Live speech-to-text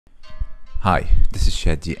Hi, this is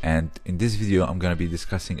Shadi, and in this video I'm gonna be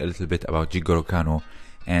discussing a little bit about Jigoro Kano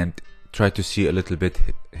and try to see a little bit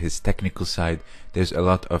his technical side. There's a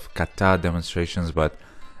lot of kata demonstrations, but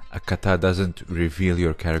a kata doesn't reveal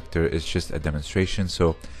your character, it's just a demonstration.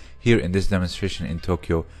 So here in this demonstration in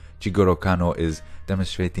Tokyo, Jigoro Kano is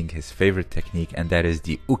demonstrating his favorite technique, and that is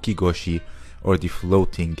the ukigoshi, or the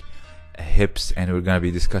floating hips, and we're gonna be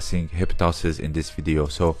discussing hip tosses in this video.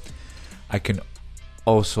 So I can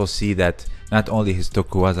also see that not only his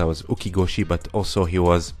Tokui Waza was ukigoshi, but also he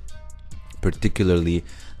was particularly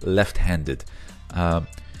left-handed.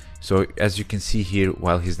 So as you can see here,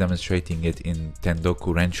 while he's demonstrating it in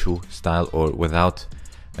Tendoku Renshu style, or without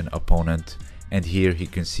an opponent, and here you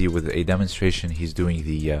can see with a demonstration he's doing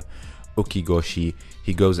the ukigoshi.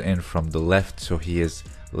 He goes in from the left, so he is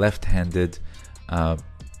left-handed,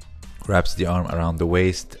 wraps the arm around the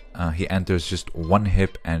waist, he enters just one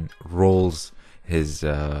hip and rolls his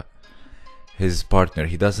partner.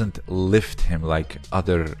 He doesn't lift him like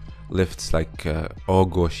other lifts, like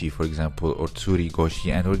ogoshi for example, or tsuri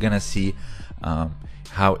goshi. And we're gonna see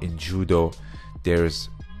how in judo there's,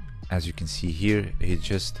 as you can see here, he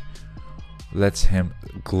just lets him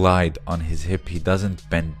glide on his hip. He doesn't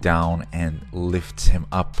bend down and lifts him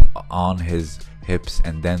up on his hips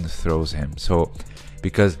and then throws him. So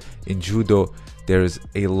because in judo there's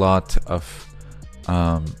a lot of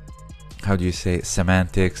how do you say,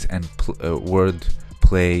 semantics and word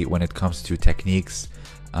play when it comes to techniques.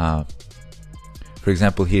 For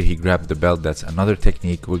example, here he grabbed the belt, that's another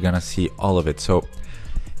technique. We're gonna see all of it. So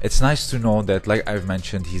it's nice to know that, like I've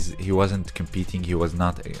mentioned, he wasn't competing, he was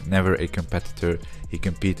never a competitor. He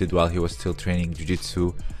competed while he was still training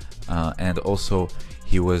jiu-jitsu, and also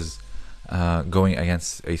he was going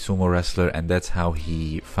against a sumo wrestler, and that's how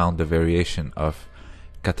he found the variation of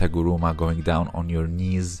kataguruma, going down on your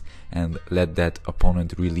knees and let that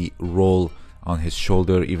opponent really roll on his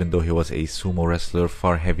shoulder, even though he was a sumo wrestler,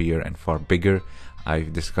 far heavier and far bigger.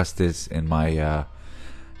 I've discussed this in my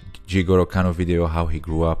Jigoro Kano video, how he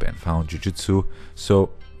grew up and found jiu-jitsu.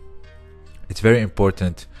 So it's very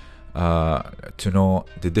important to know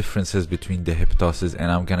the differences between the hip tosses,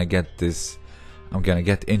 and I'm gonna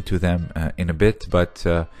get into them in a bit, but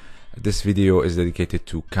this video is dedicated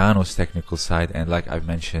to Kano's technical side. And like I've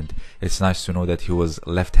mentioned, it's nice to know that he was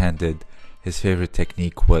left-handed. His favorite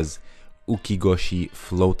technique was ukigoshi,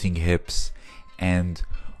 floating hips, and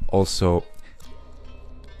also,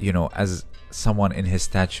 you know, as someone in his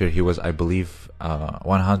stature, he was, I believe,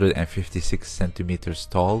 156 centimeters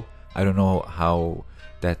tall. I don't know how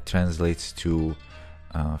that translates to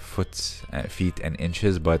feet and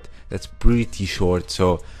inches, but that's pretty short.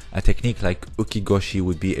 So a technique like ukigoshi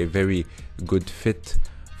would be a very good fit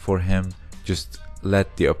for him. Just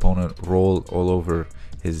let the opponent roll all over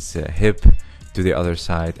his hip to the other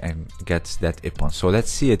side and gets that ippon. So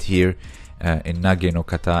let's see it here in Nage no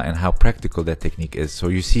Kata and how practical that technique is. So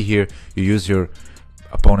you see here, you use your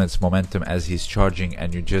opponent's momentum as he's charging,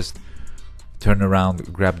 and you just turn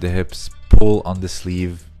around, grab the hips, pull on the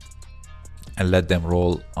sleeve, and let them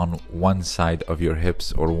roll on one side of your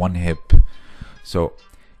hips or one hip. So,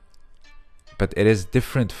 but it is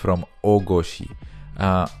different from ogoshi.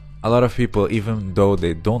 A lot of people, even though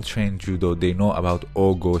they don't train judo, they know about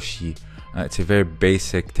ogoshi. It's a very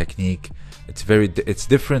basic technique. It's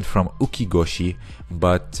different from ukigoshi,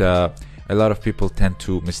 but a lot of people tend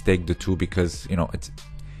to mistake the two, because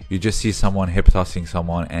you just see someone hip tossing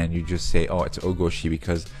someone and you just say, oh, it's ogoshi,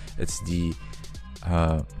 because it's the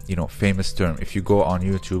famous term. If you go on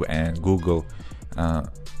YouTube and Google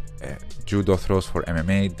judo throws for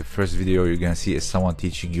MMA, the first video you're gonna see is someone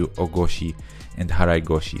teaching you ogoshi and harai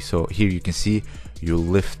goshi. So here you can see, you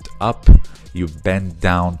lift up, you bend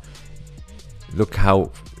down. Look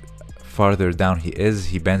how farther down he is.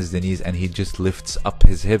 He bends the knees and he just lifts up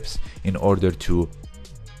his hips in order to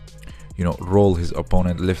roll his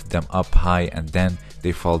opponent, lift them up high, and then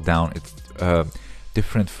they fall down. It's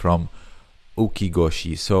different from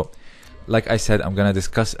ukigoshi. So like I said, I'm gonna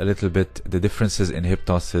discuss a little bit the differences in hip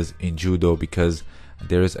tosses in judo, because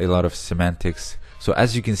there is a lot of semantics. So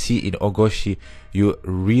as you can see, in ogoshi you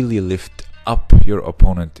really lift up your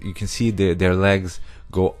opponent. You can see their legs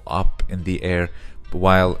go up in the air,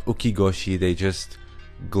 while ukigoshi, they just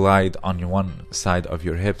glide on one side of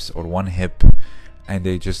your hips or one hip, and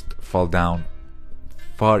they just fall down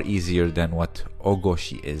far easier than what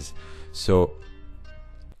ogoshi is. So,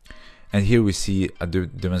 and here we see a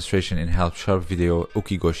demonstration in Help Sharp video,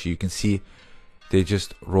 ukigoshi. You can see they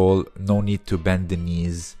just roll, no need to bend the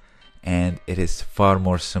knees, and it is far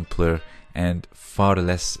more simpler and far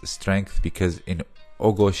less strength, because in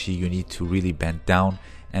ogoshi you need to really bend down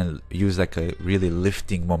and use like a really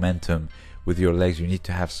lifting momentum, with your legs. You need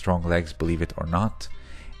to have strong legs, believe it or not,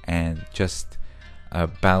 and just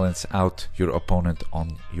balance out your opponent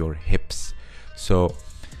on your hips. So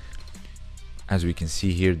as we can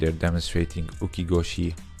see here, they're demonstrating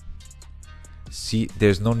ukigoshi. See,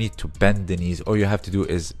 there's no need to bend the knees. All you have to do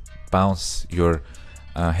is bounce your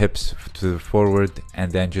hips to the forward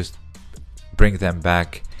and then just bring them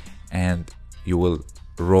back, and you will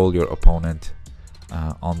roll your opponent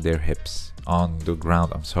on their hips, on the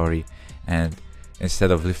ground, I'm sorry, and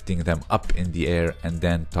instead of lifting them up in the air and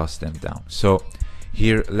then toss them down. So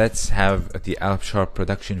here, let's have the Alp Sharp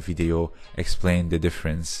production video explain the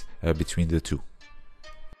difference between the two.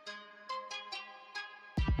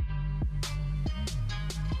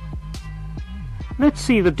 Let's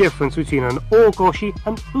see the difference between an ogoshi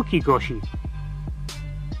and ukigoshi.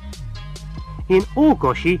 In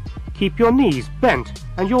ogoshi, keep your knees bent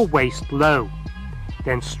and your waist low.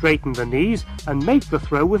 Then straighten the knees and make the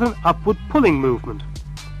throw with an upward pulling movement.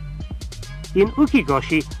 In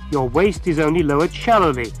ukigoshi, your waist is only lowered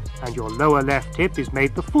shallowly and your lower left hip is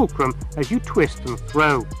made the fulcrum as you twist and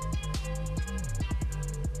throw.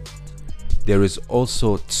 There is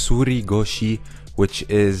also tsurigoshi, which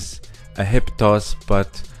is a hip toss,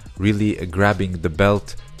 but really grabbing the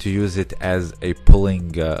belt to use it as a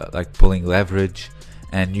pulling leverage.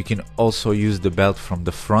 And you can also use the belt from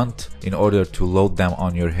the front in order to load them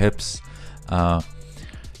on your hips.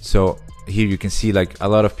 So here you can see, like, a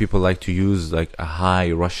lot of people like to use like a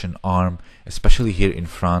high Russian arm, especially here in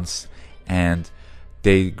France, and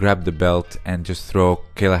they grab the belt and just throw.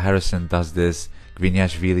 Kayla Harrison does this,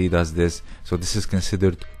 Gviniashvili does this. So this is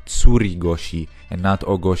considered tsurigoshi and not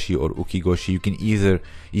ogoshi or ukigoshi. You can either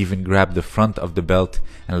even grab the front of the belt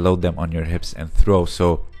and load them on your hips and throw.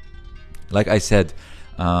 So like I said,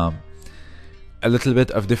 a little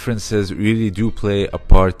bit of differences really do play a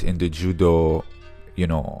part in the judo, you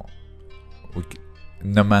know,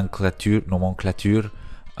 nomenclature.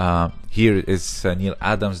 Here is Neil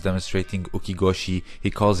Adams demonstrating ukigoshi.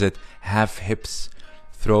 He calls it half hips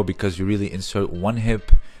throw because you really insert one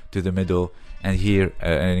hip to the middle. And here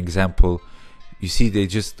an example, you see they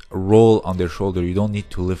just roll on their shoulder. You don't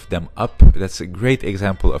need to lift them up. That's a great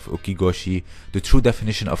example of ukigoshi, the true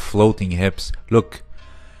definition of floating hips. Look,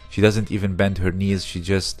 she doesn't even bend her knees. She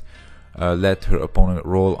just let her opponent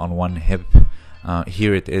roll on one hip.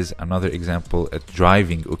 Here it is another example at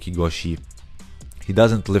driving ukigoshi. He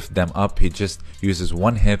doesn't lift them up. He just uses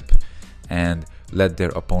one hip and let their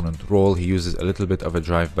opponent roll. He uses a little bit of a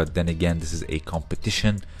drive, but then again, this is a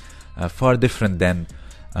competition. Far different than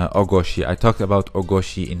ogoshi. I talked about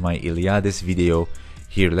ogoshi in my Iliadis video.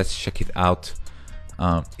 Here, let's check it out.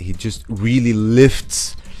 He just really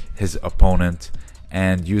lifts his opponent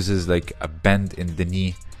and uses like a bend in the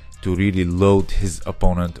knee to really load his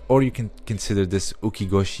opponent. Or you can consider this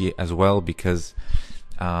ukigoshi as well, because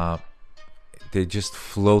they just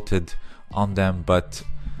floated on them. But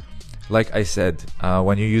like I said,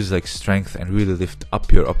 when you use like strength and really lift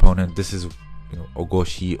up your opponent, this is, you know,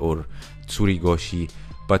 ogoshi or tsurigoshi.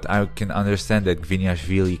 But I can understand that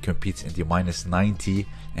Gviniashvili competes in the -90,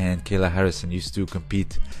 and Kayla Harrison used to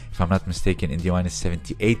compete, if I'm not mistaken, in the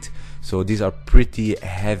 -78. So these are pretty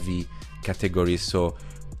heavy categories. So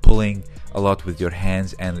pulling a lot with your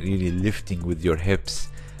hands and really lifting with your hips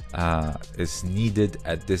is needed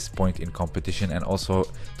at this point in competition. And also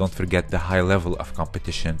don't forget the high level of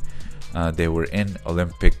competition they were in,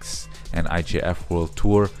 Olympics and IJF World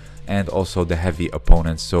Tour, and also the heavy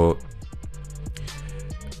opponents. So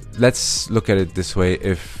let's look at it this way.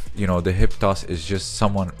 If, you know, the hip toss is just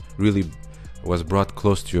someone really was brought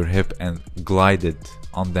close to your hip and glided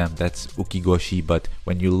on them, that's ukigoshi. But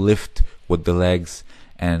when you lift with the legs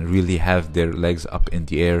and really have their legs up in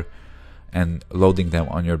the air and loading them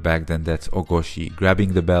on your back, then that's ogoshi.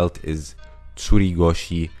 Grabbing the belt is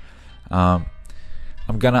tsurigoshi.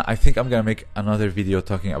 I think I'm gonna make another video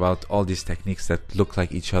talking about all these techniques that look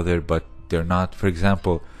like each other but they're not. For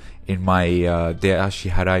example, in my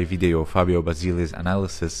Deashi Harai video, Fabio Basile's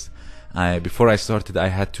analysis, before I started, I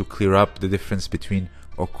had to clear up the difference between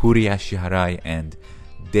Okuri Ashi Harai and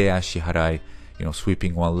Deashi Harai, you know,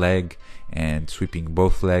 sweeping one leg and sweeping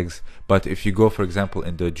both legs. But if you go, for example,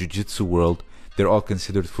 in the jiu-jitsu world, they're all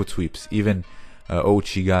considered foot sweeps. Even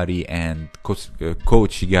Ouchigari and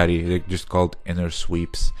Kouchigari, they're just called inner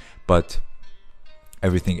sweeps. But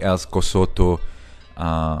everything else, Kosoto,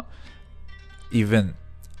 even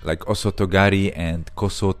like Osotogari and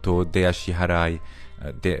Kosoto, Deashi Harai,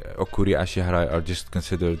 Okuri Ashi Harai are just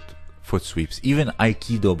considered foot sweeps. Even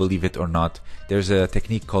Aikido, believe it or not, there's a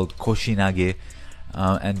technique called Koshi Nage,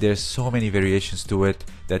 and there's so many variations to it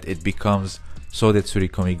that it becomes Sodetsuri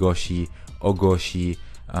Komigoshi, Ogoshi,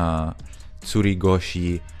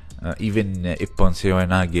 tsurigoshi, even ippon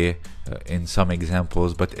seoinage in some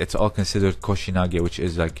examples, but it's all considered koshinage, which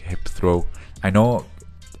is like hip throw. I know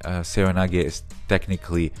seoinage is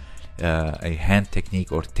technically a hand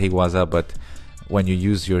technique or teiwaza, but when you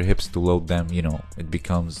use your hips to load them, you know, it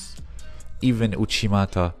becomes even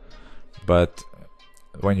uchimata, but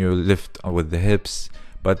when you lift with the hips.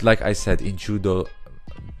 But like I said, in judo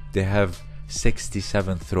they have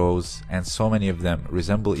 67 throws, and so many of them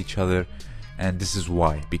resemble each other, and this is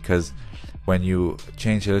why, because when you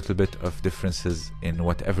change a little bit of differences in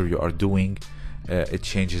whatever you are doing, it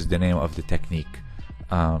changes the name of the technique.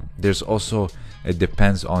 There's also, it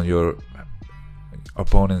depends on your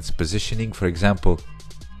opponent's positioning. For example,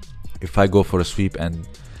 if I go for a sweep and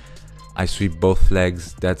I sweep both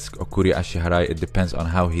legs, that's okuri ashiharai. It depends on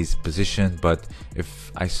how he's positioned, but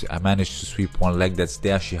if I manage to sweep one leg, that's de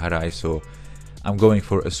ashiharai. So I'm going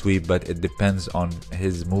for a sweep, but it depends on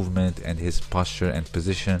his movement and his posture and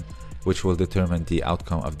position, which will determine the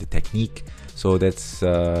outcome of the technique. So that's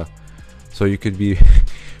so you could be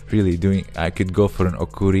really doing, I could go for an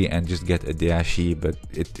okuri and just get a deashi, but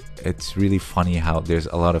it's really funny how there's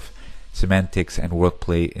a lot of semantics and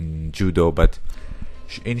wordplay in judo. But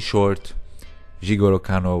in short, Jigoro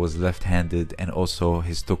Kano was left-handed, and also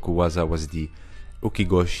his Tokui Waza was the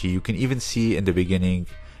ukigoshi. You can even see in the beginning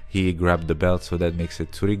he grabbed the belt, so that makes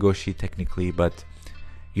it tsurigoshi technically, but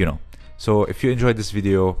you know. So if you enjoyed this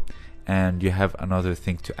video and you have another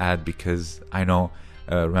thing to add, because I know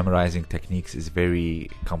memorizing techniques is very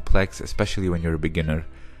complex, especially when you're a beginner.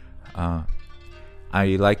 I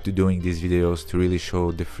like to doing these videos to really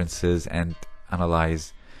show differences and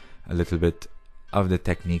analyze a little bit of the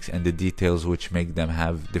techniques and the details which make them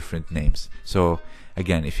have different names. So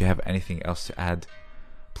again, if you have anything else to add,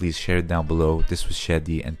 please share it down below. This was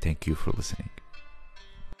Shadi, and thank you for listening.